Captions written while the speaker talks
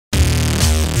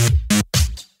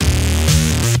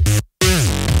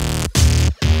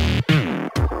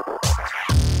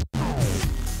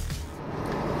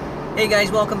Hey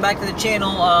guys, welcome back to the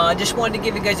channel. I just wanted to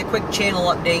give you guys a quick channel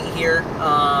update here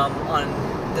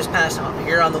on this past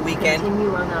here on the weekend.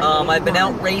 I've been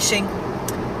out racing.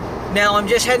 Now I'm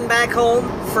just heading back home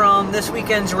from this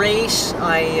weekend's race.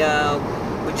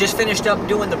 We just finished up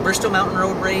doing the Bristol Mountain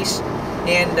Road race,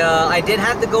 and I did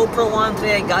have the GoPro on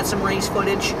today. I got some race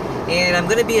footage, and I'm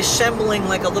going to be assembling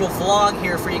like a little vlog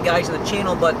here for you guys on the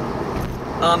channel, but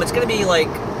it's going to be like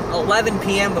 11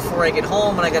 p.m. before I get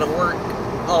home, and I got to work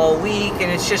all week,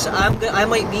 and it's just I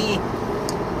might be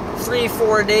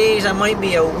 3-4 days, I might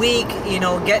be a week,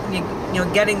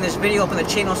 getting this video up on the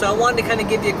channel. So I wanted to kind of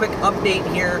give you a quick update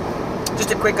here,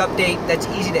 just a quick update that's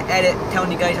easy to edit,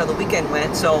 telling you guys how the weekend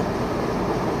went. So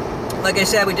like I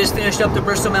said, we just finished up the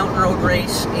Bristol Mountain Road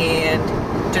race,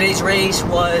 and today's race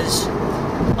was,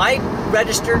 I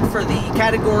registered for the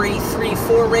category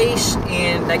 3-4 race,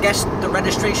 and I guess the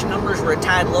registration numbers were a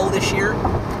tad low this year.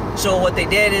 So what they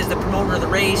did is the promoter of the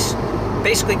race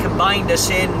basically combined us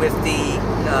in with the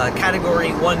category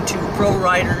 1-2 pro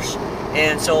riders,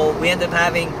 and so we ended up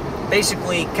having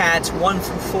basically cats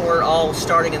 1-4 all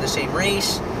starting in the same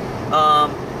race.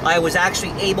 I was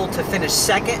actually able to finish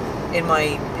second in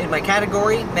my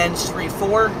category, men's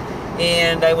 3-4,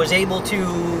 and I was able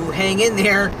to hang in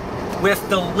there with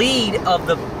the lead of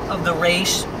the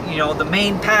race, the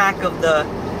main pack of the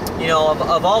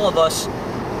of all of us,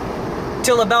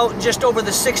 till about just over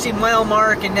the 60-mile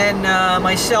mark, and then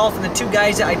myself and the two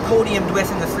guys that I podiumed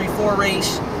with in the 3-4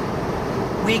 race,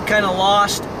 we kind of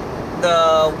lost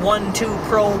the 1-2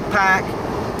 pro pack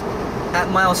at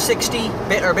mile 60,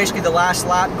 or basically the last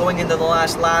lap. Going into the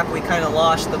last lap, we kind of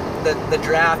lost the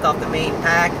draft off the main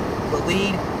pack, the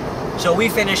lead. So we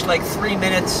finished like 3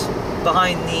 minutes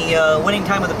behind the winning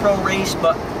time of the pro race,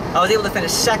 but I was able to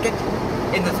finish second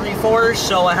in the 3-4s,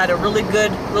 so I had a really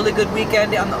good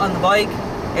weekend on the bike.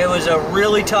 It was a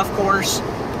really tough course.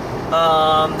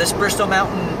 This Bristol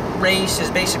Mountain race is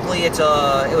basically, it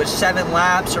was 7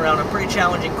 laps around a pretty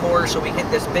challenging course, so we hit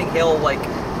this big hill like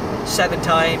 7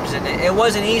 times, and it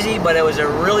wasn't easy, but it was a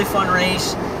really fun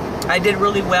race. I did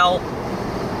really well.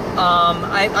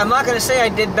 I'm not going to say I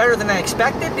did better than I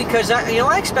expected, because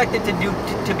I expected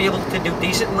to be able to do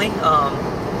decently.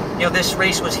 This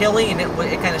race was hilly, and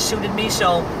it kind of suited me,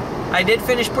 so I did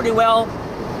finish pretty well.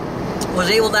 Was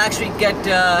able to actually get,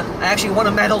 I actually won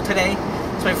a medal today.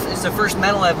 It's the first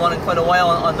medal I've won in quite a while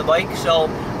on the bike, so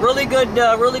really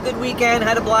good weekend,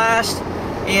 had a blast,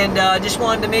 and just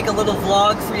wanted to make a little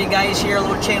vlog for you guys here, a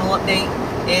little channel update,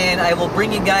 and I will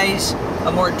bring you guys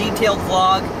a more detailed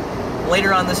vlog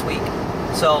later on this week.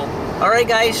 So, alright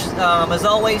guys, as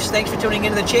always, thanks for tuning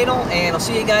into the channel, and I'll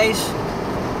see you guys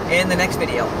in the next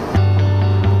video.